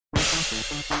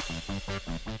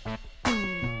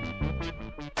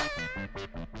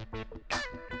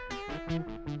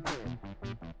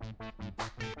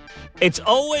It's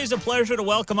always a pleasure to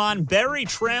welcome on Barry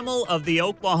Trammell of the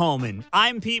Oklahoman.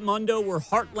 I'm Pete Mundo. We're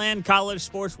Heartland College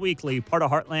Sports Weekly, part of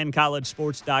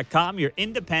HeartlandCollegeSports.com, your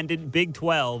independent Big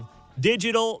 12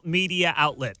 digital media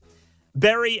outlet.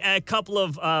 Barry, a couple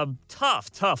of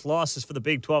tough losses for the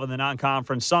Big 12 and the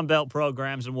non-conference Sun Belt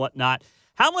programs and whatnot.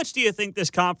 How much do you think this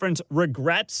conference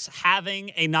regrets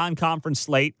having a non-conference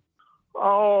slate?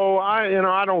 Oh,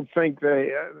 I don't think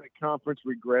the conference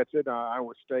regrets it.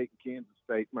 Iowa State and Kansas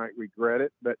State might regret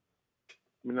it, but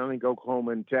I think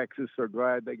Oklahoma and Texas are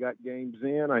glad they got games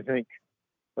in. I think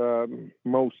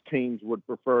most teams would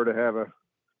prefer to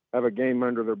have a game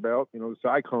under their belt. The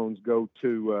Cyclones go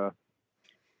to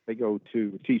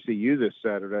TCU this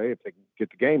Saturday if they can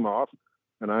get the game off,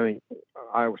 and I think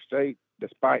Iowa State,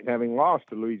 despite having lost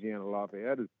to Louisiana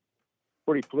Lafayette, is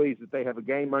pretty pleased that they have a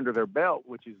game under their belt,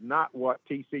 which is not what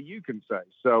TCU can say.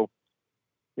 So,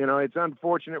 it's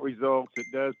unfortunate results. It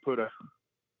does put a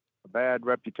bad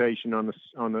reputation on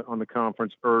the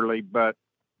conference early, but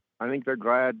I think they're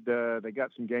glad they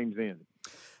got some games in.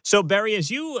 So, Barry,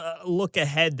 as you look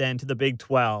ahead then to the Big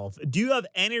 12, do you have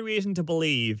any reason to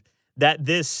believe that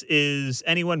this is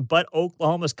anyone but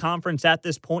Oklahoma's conference at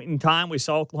this point in time? We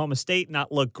saw Oklahoma State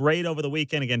not look great over the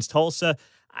weekend against Tulsa.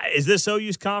 Is this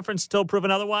OU's conference still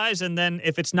proven otherwise? And then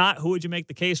if it's not, who would you make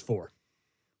the case for?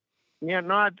 Yeah,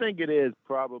 no, I think it is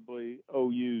probably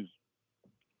OU's.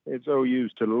 It's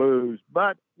OU's to lose.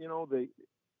 But,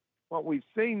 what we've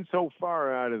seen so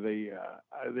far out of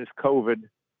this COVID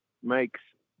makes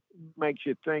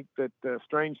you think that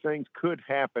strange things could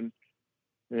happen.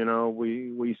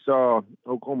 We saw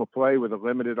Oklahoma play with a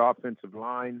limited offensive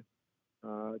line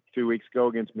 2 weeks ago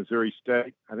against Missouri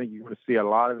State. I think you're going to see a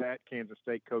lot of that. Kansas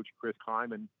State coach Chris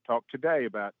Kleiman talked today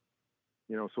about,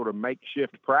 sort of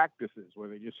makeshift practices where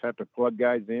they just have to plug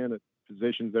guys in at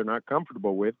positions they're not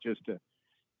comfortable with just to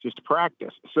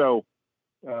practice. So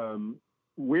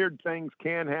weird things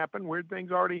can happen. Weird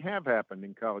things already have happened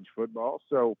in college football.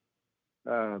 So,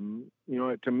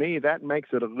 to me, that makes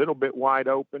it a little bit wide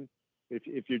open.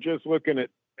 If you're just looking at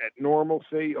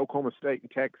normalcy, Oklahoma State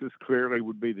and Texas clearly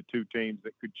would be the two teams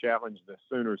that could challenge the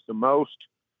Sooners the most.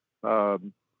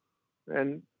 And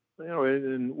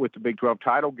with the Big 12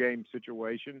 title game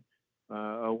situation,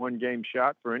 a one-game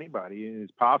shot for anybody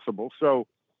is possible. So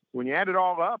when you add it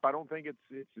all up, I don't think it's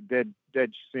a dead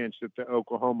cinch that the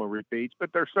Oklahoma repeats,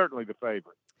 but they're certainly the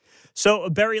favorite. So,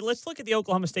 Barry, let's look at the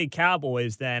Oklahoma State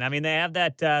Cowboys then. They have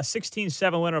that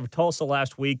 16-7 win over Tulsa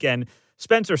last weekend.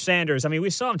 Spencer Sanders, we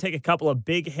saw him take a couple of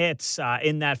big hits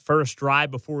in that first drive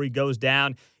before he goes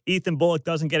down. Ethan Bullock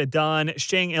doesn't get it done.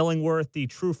 Shane Illingworth, the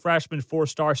true freshman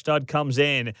 4-star stud, comes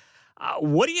in.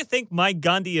 What do you think Mike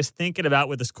Gundy is thinking about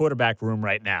with his quarterback room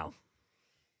right now?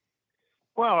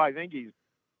 Well, I think he's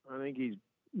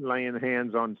laying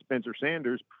hands on Spencer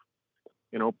Sanders,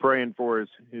 praying for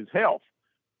his health.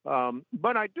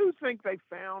 But I do think they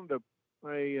found a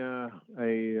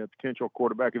potential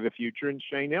quarterback of the future in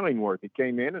Shane Illingworth. He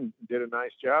came in and did a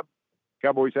nice job.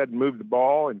 Cowboys had to move the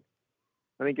ball, and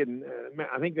I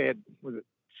think they had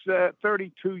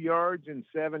 32 yards in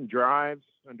 7 drives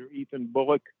under Ethan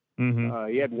Bullock.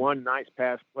 Mm-hmm. He had one nice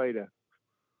pass play to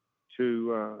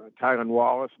Tylan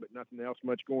Wallace, but nothing else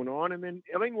much going on. And then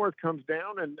Illingworth comes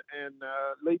down and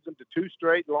leads them to 2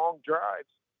 straight long drives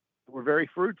that were very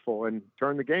fruitful and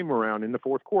turned the game around in the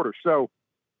fourth quarter. So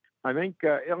I think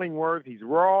Illingworth, he's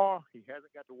raw. He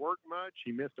hasn't got to work much.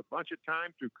 He missed a bunch of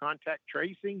time through contact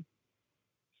tracing.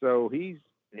 So he's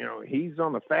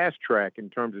on the fast track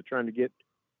in terms of trying to get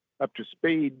up to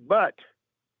speed. But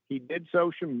he did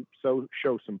show some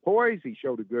poise. He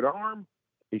showed a good arm.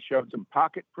 He showed some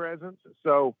pocket presence.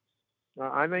 So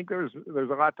I think there's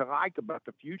a lot to like about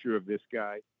the future of this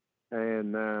guy.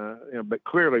 And but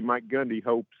clearly Mike Gundy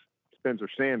hopes Spencer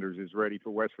Sanders is ready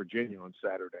for West Virginia on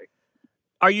Saturday.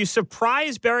 Are you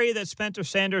surprised, Barry, that Spencer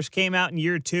Sanders came out in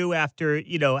year 2 after,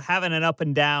 having an up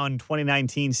and down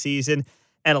 2019 season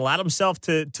and allowed himself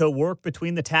to work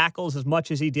between the tackles as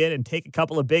much as he did and take a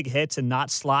couple of big hits and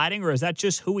not sliding? Or is that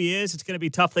just who he is? It's going to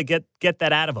be tough to get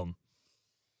that out of him.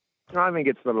 I think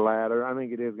it's the latter. I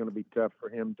think it is going to be tough for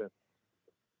him to,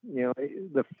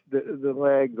 the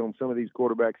legs on some of these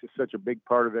quarterbacks is such a big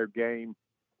part of their game.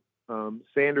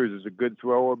 Sanders is a good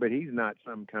thrower, but he's not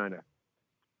some kind of,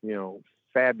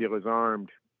 fabulous armed,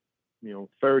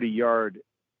 30-yard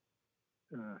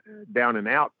down and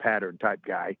out pattern type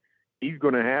guy. He's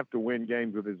going to have to win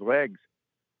games with his legs.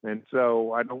 And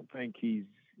so I don't think he's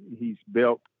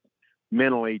built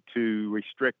mentally to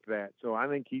restrict that. So I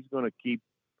think he's going to keep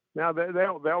Now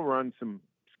they'll run some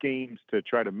schemes to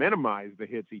try to minimize the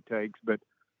hits he takes, but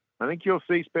I think you'll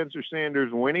see Spencer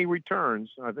Sanders when he returns.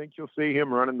 I think you'll see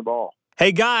him running the ball.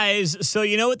 Hey, guys, so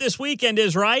you know what this weekend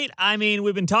is, right? I mean,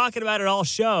 we've been talking about it all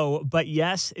show, but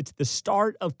yes, it's the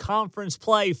start of conference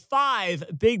play.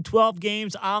 5 Big 12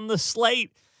 games on the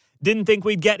slate. Didn't think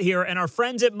we'd get here, and our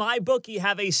friends at MyBookie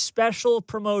have a special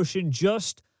promotion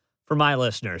just for my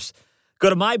listeners. Go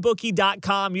to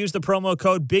mybookie.com, use the promo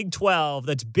code BIG12.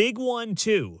 That's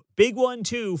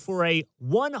BIG12 for a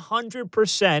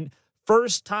 100%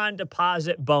 first-time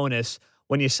deposit bonus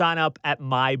when you sign up at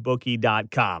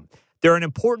mybookie.com. They're an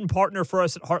important partner for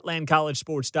us at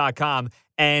heartlandcollegesports.com,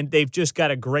 and they've just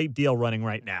got a great deal running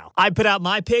right now. I put out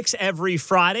my picks every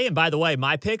Friday, and by the way,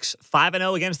 my picks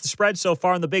 5-0 against the spread so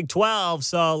far in the Big 12,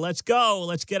 so let's go.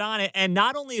 Let's get on it. And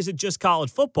not only is it just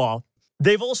college football,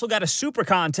 they've also got a super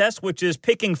contest, which is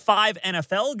picking 5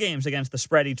 NFL games against the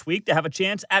spread each week to have a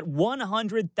chance at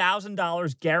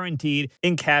 $100,000 guaranteed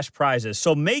in cash prizes.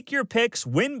 So make your picks,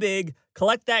 win big,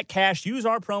 collect that cash, use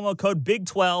our promo code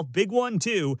BIG12,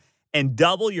 BIG12, and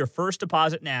double your first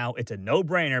deposit now. It's a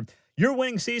no-brainer. Your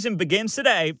winning season begins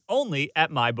today only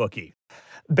at MyBookie.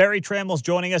 Barry Tramel's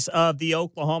joining us of the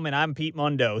Oklahoma, and I'm Pete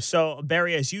Mundo. So,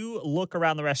 Barry, as you look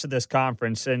around the rest of this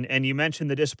conference, and you mentioned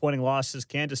the disappointing losses,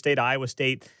 Kansas State, Iowa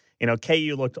State,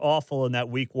 KU looked awful in that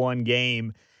week 1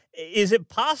 game. Is it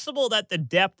possible that the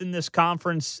depth in this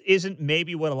conference isn't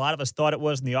maybe what a lot of us thought it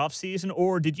was in the offseason,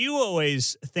 or did you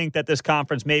always think that this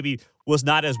conference maybe was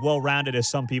not as well-rounded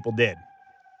as some people did?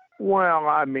 Well,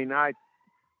 I mean, I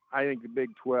think the Big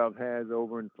 12 has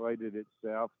overinflated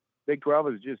itself. Big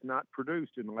 12 has just not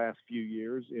produced in the last few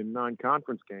years in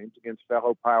non-conference games against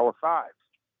fellow Power Fives.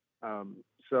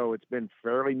 So it's been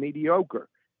fairly mediocre,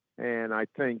 and I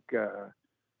think that's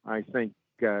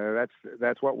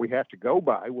what we have to go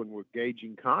by when we're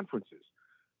gauging conferences.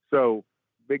 So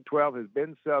Big 12 has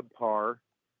been subpar.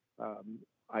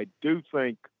 I do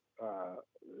think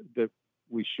that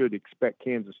we should expect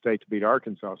Kansas State to beat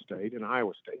Arkansas State and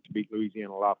Iowa State to beat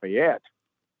Louisiana Lafayette.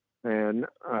 And,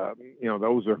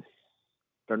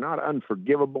 they're not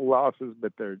unforgivable losses,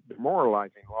 but they're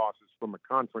demoralizing losses from a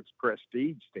conference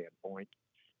prestige standpoint.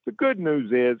 The good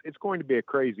news is it's going to be a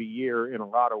crazy year in a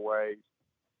lot of ways.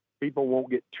 People won't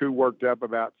get too worked up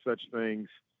about such things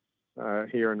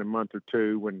here in a month or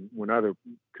two when other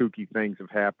kooky things have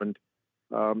happened.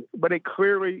 But it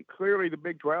clearly the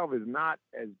Big 12 is not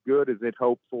as good as it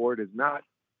hoped for. It is not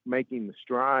making the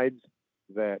strides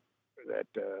that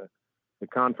the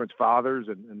conference fathers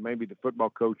and maybe the football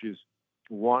coaches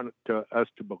want us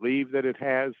to believe that it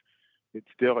has. It's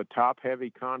still a top-heavy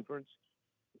conference.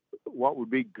 What would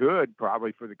be good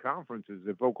probably for the conference is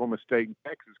if Oklahoma State and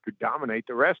Texas could dominate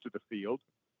the rest of the field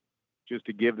just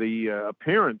to give the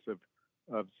appearance of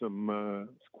some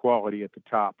quality at the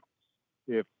top.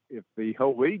 If the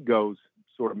whole league goes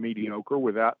sort of mediocre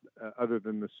without other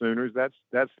than the Sooners, that's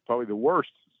probably the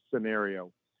worst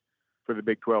scenario for the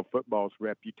Big 12 football's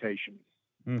reputation.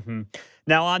 Mm-hmm.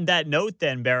 Now, on that note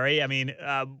then, Barry, I mean,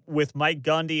 with Mike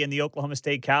Gundy and the Oklahoma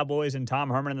State Cowboys and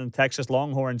Tom Herman and the Texas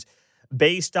Longhorns,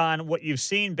 based on what you've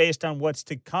seen, based on what's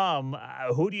to come,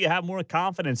 who do you have more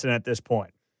confidence in at this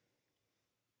point?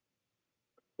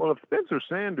 Well, if Spencer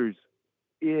Sanders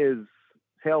is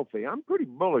healthy, I'm pretty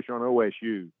bullish on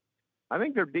OSU. I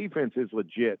think their defense is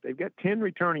legit. They've got 10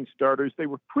 returning starters. They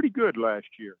were pretty good last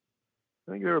year.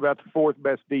 I think they were about the 4th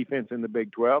best defense in the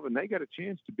Big 12, and they got a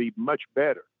chance to be much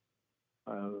better.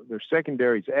 Their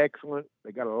secondary is excellent.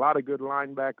 They got a lot of good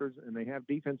linebackers, and they have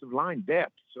defensive line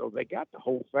depth. So they got the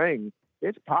whole thing.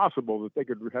 It's possible that they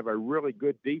could have a really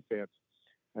good defense,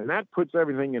 and that puts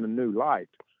everything in a new light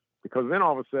because then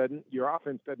all of a sudden your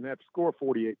offense doesn't have to score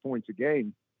 48 points a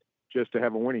game just to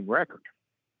have a winning record.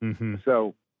 Mm-hmm.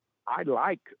 So I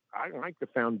like the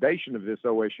foundation of this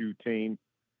OSU team.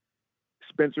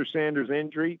 Spencer Sanders'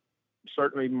 injury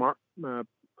certainly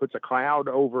puts a cloud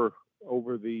over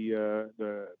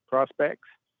the prospects,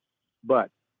 but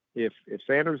if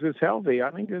Sanders is healthy,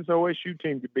 I think this OSU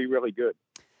team could be really good.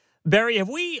 Barry, have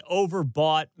we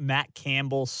overbought Matt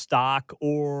Campbell's stock,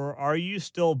 or are you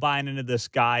still buying into this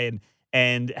guy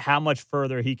and how much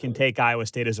further he can take Iowa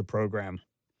State as a program?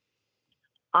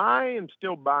 I am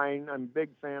still buying. I'm a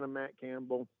big fan of Matt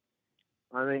Campbell.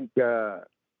 I think the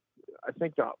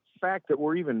fact that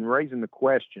we're even raising the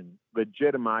question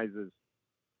legitimizes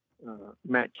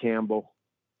Matt Campbell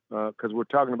because we're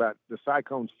talking about the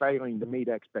Cyclones failing to meet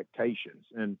expectations.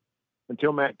 And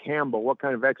until Matt Campbell, what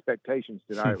kind of expectations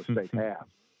did Iowa State have?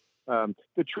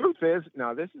 The truth is,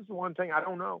 now this is the one thing I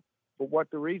don't know for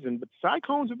what the reason, but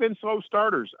Cyclones have been slow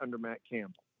starters under Matt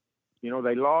Campbell. You know,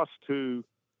 they lost to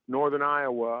Northern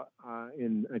Iowa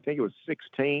in, I think it was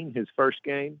 16, his first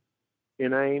game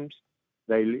in Ames.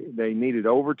 They needed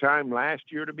overtime last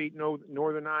year to beat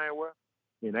Northern Iowa.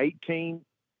 In 18,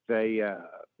 they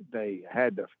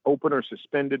had the opener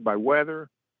suspended by weather,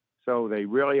 so they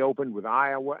really opened with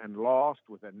Iowa and lost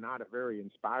with not a very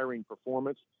inspiring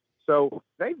performance. So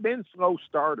they've been slow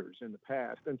starters in the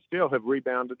past and still have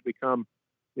rebounded to become,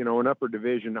 an upper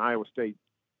division Iowa State,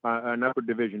 an upper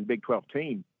division Big 12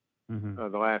 team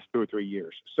the last 2 or 3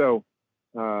 years. So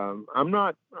I'm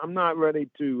not ready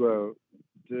to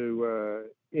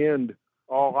end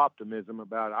all optimism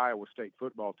about Iowa State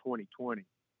football 2020.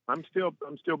 I'm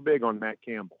still big on Matt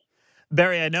Campbell.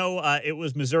 Barry, I know it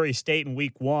was Missouri State in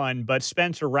week 1, but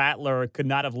Spencer Rattler could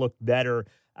not have looked better.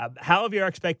 How have your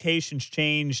expectations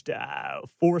changed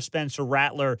for Spencer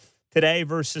Rattler today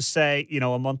versus, say,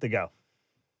 a month ago?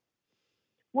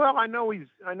 Well, I know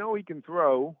he can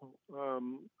throw.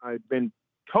 I've been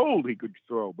told he could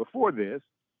throw before this.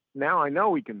 Now I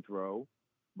know he can throw,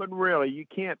 but really you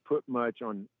can't put much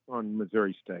on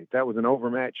Missouri State. That was an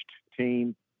overmatched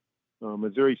team.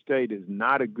 Missouri State is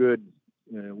not a good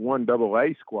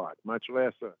 1AA squad, much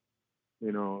less a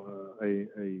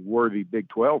worthy Big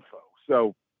 12 foe.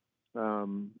 So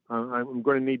I'm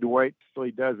going to need to wait till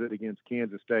he does it against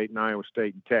Kansas State and Iowa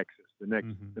State and Texas,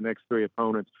 the next 3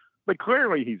 opponents. But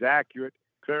clearly he's accurate.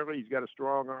 Clearly he's got a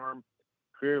strong arm.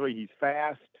 Clearly he's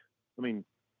fast. I mean,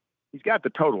 he's got the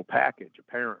total package,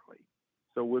 apparently.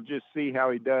 So we'll just see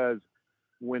how he does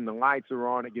when the lights are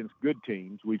on against good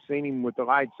teams. We've seen him with the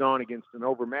lights on against an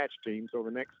overmatched team. So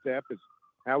the next step is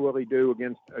how will he do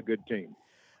against a good team?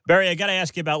 Barry, I got to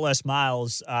ask you about Les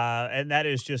Miles, and that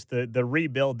is just the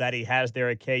rebuild that he has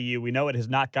there at KU. We know it has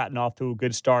not gotten off to a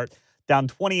good start. Down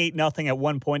 28-0 at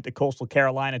one point to Coastal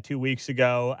Carolina 2 weeks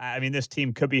ago. I mean, this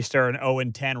team could be staring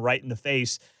 0-10 right in the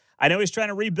face. I know he's trying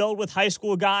to rebuild with high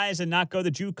school guys and not go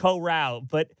the JUCO route,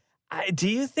 but do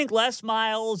you think Les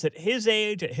Miles, at his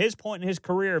age, at his point in his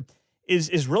career,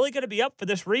 is really going to be up for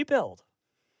this rebuild?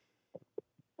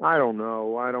 I don't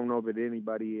know. I don't know that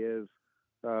anybody is.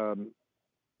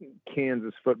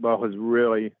 Kansas football has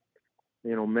really,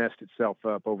 messed itself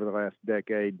up over the last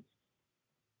decade.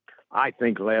 I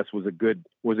think Les was a good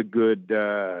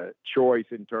choice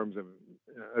in terms of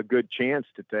a good chance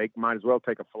to take. Might as well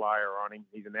take a flyer on him.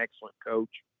 He's an excellent coach.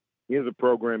 He is a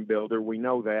program builder. We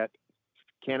know that.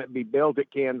 Can it be built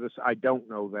at Kansas? I don't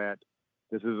know that.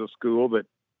 This is a school that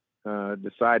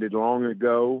decided long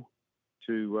ago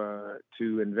to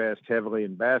invest heavily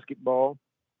in basketball,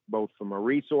 both from a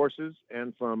resources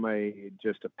and from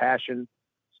just a passion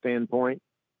standpoint.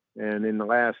 And in the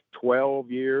last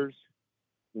 12 years,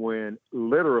 when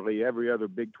literally every other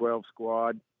Big 12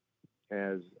 squad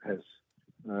has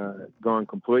gone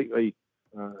completely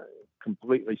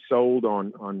sold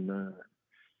on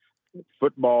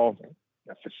football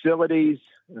facilities,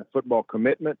 football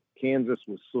commitment, Kansas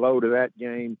was slow to that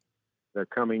game. They're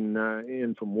coming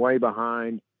in from way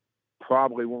behind.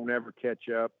 Probably won't ever catch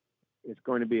up. It's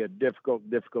going to be a difficult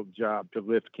job to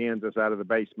lift Kansas out of the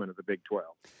basement of the Big 12.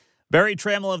 Barry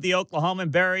Trammell of the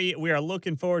Oklahoman. Barry, we are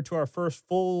looking forward to our first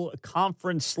full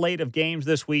conference slate of games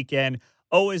this weekend.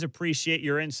 Always appreciate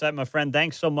your insight, my friend.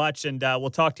 Thanks so much, and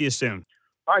we'll talk to you soon.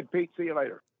 All right, Pete. See you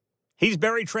later. He's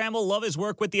Barry Trammell. Love his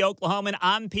work with the Oklahoman.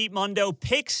 I'm Pete Mundo.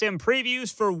 Picks and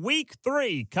previews for Week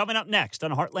 3 coming up next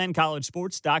on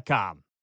HeartlandCollegeSports.com.